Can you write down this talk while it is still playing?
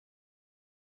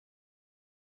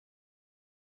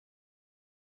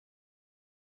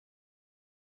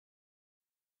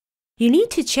You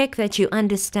need to check that you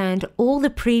understand all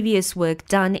the previous work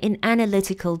done in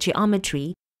analytical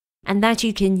geometry and that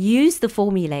you can use the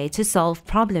formulae to solve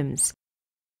problems.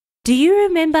 Do you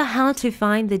remember how to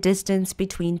find the distance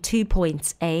between 2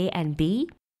 points A and B?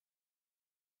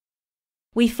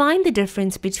 We find the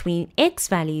difference between x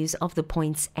values of the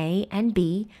points A and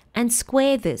B and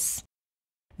square this.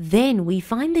 Then we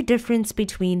find the difference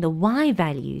between the y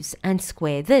values and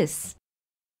square this.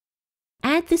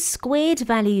 Add the squared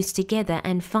values together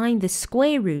and find the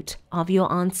square root of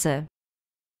your answer.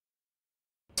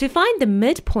 To find the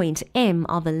midpoint M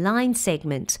of a line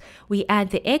segment, we add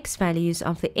the x values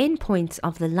of the endpoints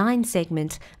of the line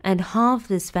segment and halve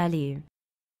this value.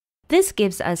 This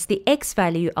gives us the x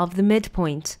value of the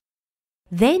midpoint.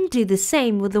 Then do the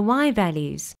same with the y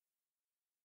values.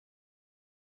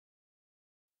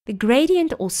 The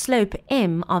gradient or slope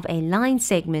m of a line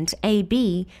segment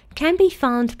AB can be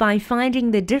found by finding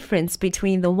the difference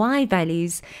between the y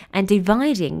values and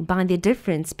dividing by the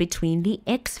difference between the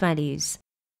x values.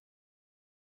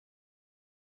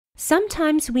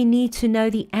 Sometimes we need to know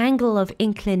the angle of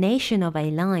inclination of a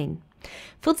line.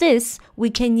 For this, we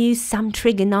can use some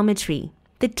trigonometry.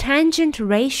 The tangent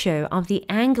ratio of the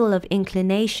angle of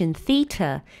inclination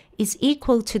theta is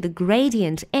equal to the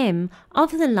gradient m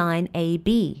of the line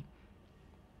AB.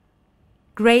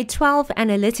 Grade 12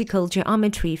 Analytical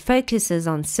Geometry focuses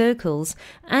on circles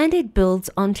and it builds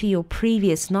onto your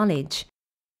previous knowledge.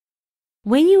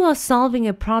 When you are solving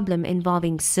a problem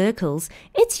involving circles,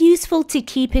 it's useful to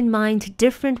keep in mind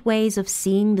different ways of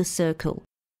seeing the circle.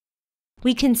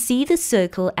 We can see the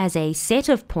circle as a set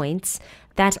of points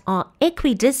that are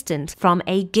equidistant from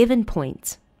a given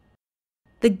point.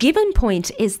 The given point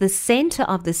is the center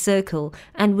of the circle,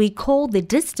 and we call the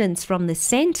distance from the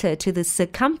center to the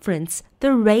circumference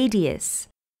the radius.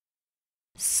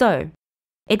 So,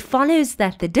 it follows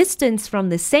that the distance from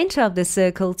the center of the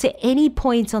circle to any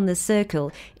point on the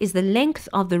circle is the length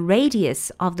of the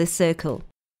radius of the circle.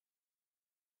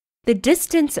 The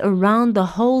distance around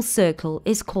the whole circle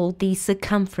is called the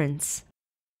circumference.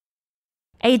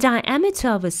 A diameter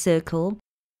of a circle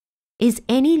is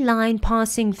any line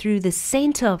passing through the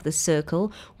center of the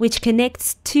circle which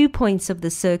connects 2 points of the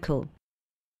circle.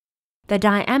 The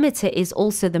diameter is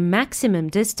also the maximum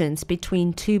distance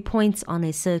between 2 points on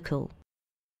a circle.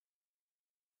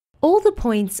 All the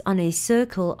points on a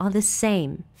circle are the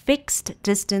same, fixed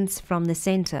distance from the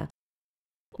center.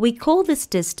 We call this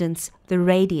distance the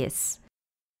radius.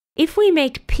 If we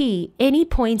make P any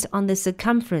point on the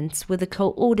circumference with the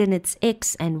coordinates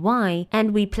x and y,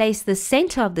 and we place the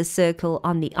center of the circle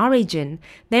on the origin,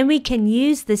 then we can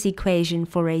use this equation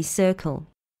for a circle.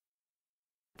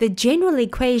 The general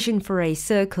equation for a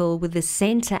circle with the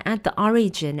center at the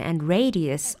origin and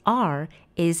radius r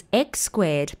is x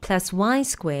squared plus y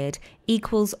squared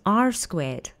equals r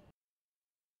squared.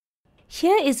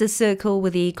 Here is a circle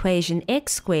with the equation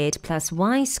x squared plus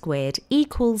y squared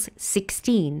equals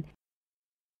 16.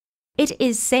 It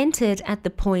is centered at the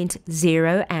point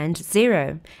 0 and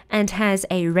 0 and has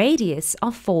a radius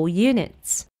of 4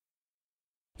 units.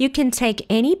 You can take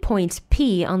any point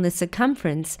P on the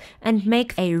circumference and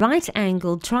make a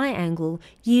right-angled triangle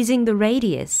using the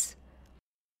radius.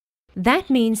 That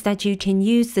means that you can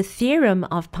use the theorem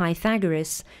of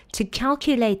Pythagoras to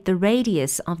calculate the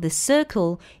radius of the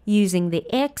circle using the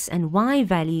x and y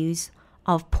values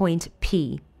of point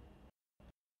P.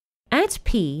 At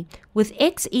P, with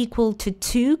x equal to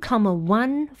 2,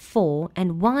 1, 4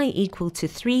 and y equal to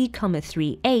 3,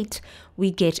 3, 8, we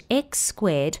get x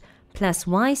squared plus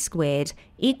y squared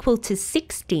equal to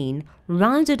 16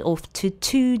 rounded off to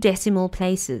 2 decimal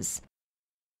places.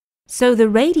 So the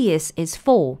radius is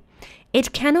 4.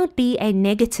 It cannot be a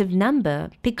negative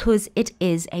number because it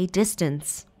is a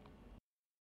distance.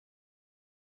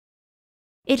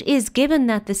 It is given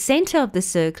that the center of the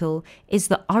circle is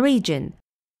the origin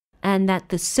and that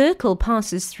the circle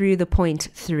passes through the point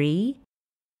 3,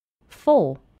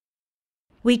 4.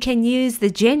 We can use the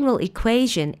general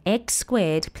equation x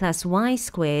squared plus y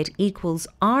squared equals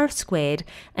r squared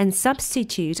and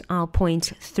substitute our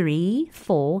point 3,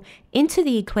 4 into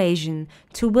the equation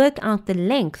to work out the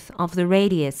length of the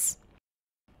radius.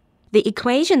 The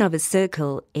equation of a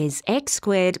circle is x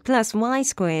squared plus y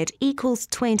squared equals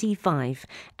 25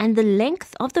 and the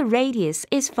length of the radius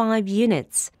is 5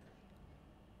 units.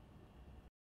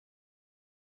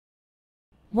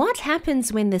 What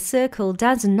happens when the circle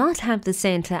does not have the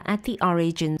center at the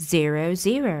origin 0,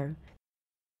 0?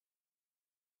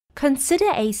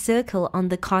 Consider a circle on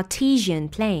the Cartesian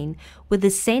plane with the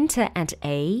center at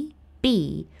A,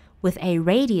 B, with a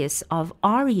radius of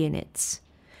r units.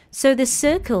 So the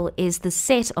circle is the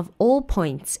set of all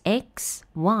points x,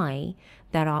 y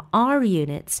that are r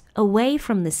units away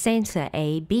from the center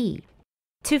AB.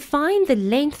 To find the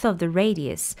length of the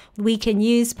radius, we can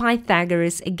use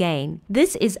Pythagoras again.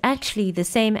 This is actually the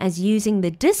same as using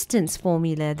the distance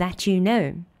formula that you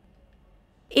know.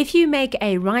 If you make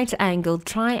a right-angled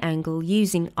triangle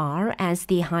using r as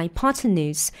the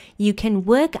hypotenuse, you can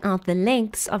work out the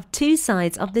lengths of two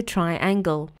sides of the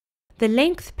triangle. The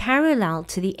length parallel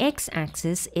to the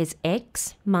x-axis is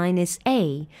x minus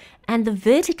a, and the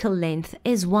vertical length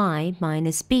is y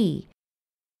minus b.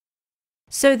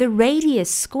 So the radius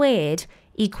squared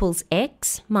equals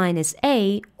x minus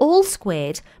a all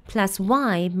squared plus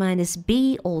y minus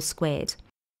b all squared.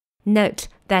 Note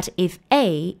that if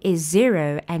a is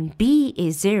 0 and b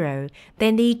is 0,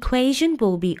 then the equation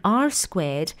will be r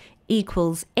squared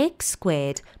equals x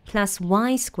squared plus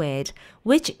y squared,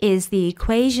 which is the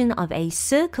equation of a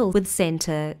circle with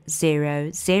center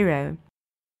 0, 0.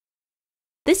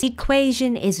 This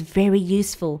equation is very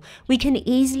useful. We can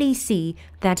easily see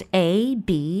that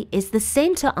AB is the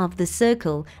center of the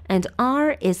circle and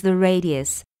R is the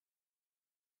radius.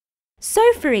 So,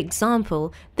 for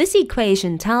example, this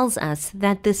equation tells us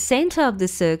that the center of the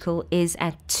circle is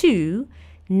at 2,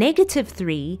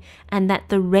 -3, and that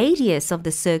the radius of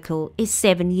the circle is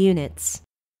 7 units.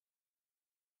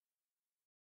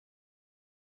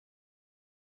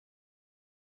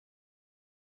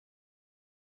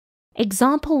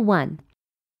 Example 1.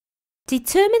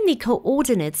 Determine the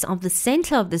coordinates of the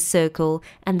center of the circle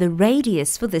and the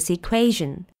radius for this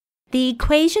equation. The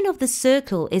equation of the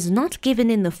circle is not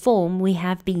given in the form we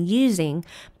have been using,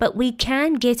 but we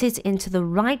can get it into the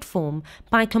right form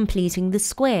by completing the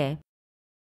square.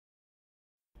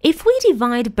 If we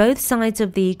divide both sides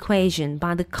of the equation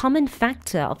by the common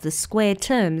factor of the square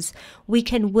terms, we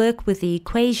can work with the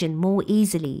equation more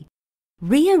easily.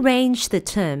 Rearrange the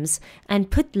terms and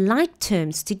put like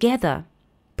terms together.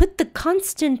 Put the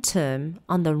constant term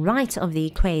on the right of the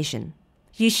equation.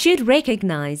 You should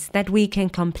recognize that we can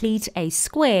complete a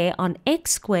square on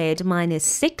x squared minus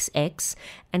 6x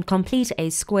and complete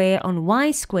a square on y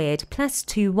squared plus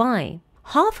 2y.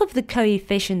 Half of the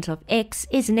coefficient of x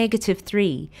is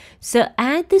 -3, so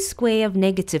add the square of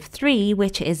 -3,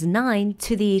 which is 9,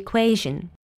 to the equation.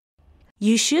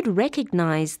 You should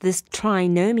recognize this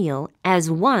trinomial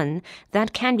as one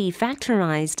that can be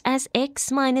factorized as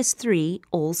x minus 3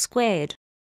 all squared.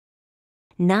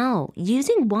 Now,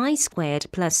 using y squared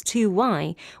plus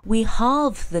 2y, we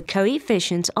halve the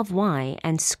coefficient of y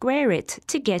and square it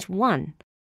to get 1.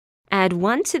 Add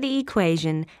 1 to the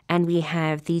equation and we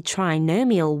have the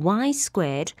trinomial y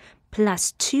squared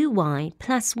plus 2y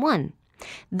plus 1.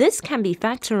 This can be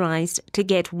factorized to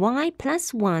get y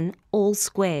plus 1 all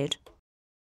squared.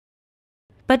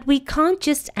 But we can't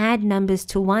just add numbers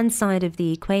to one side of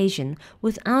the equation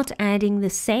without adding the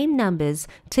same numbers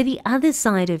to the other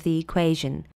side of the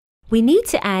equation. We need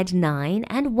to add 9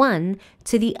 and 1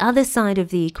 to the other side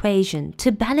of the equation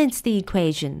to balance the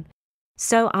equation.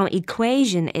 So our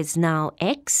equation is now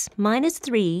x minus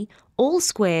 3 all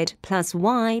squared plus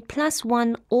y plus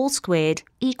 1 all squared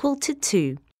equal to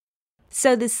 2.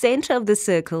 So the center of the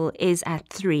circle is at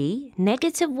 3,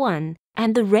 -1,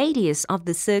 and the radius of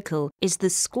the circle is the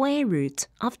square root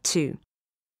of 2.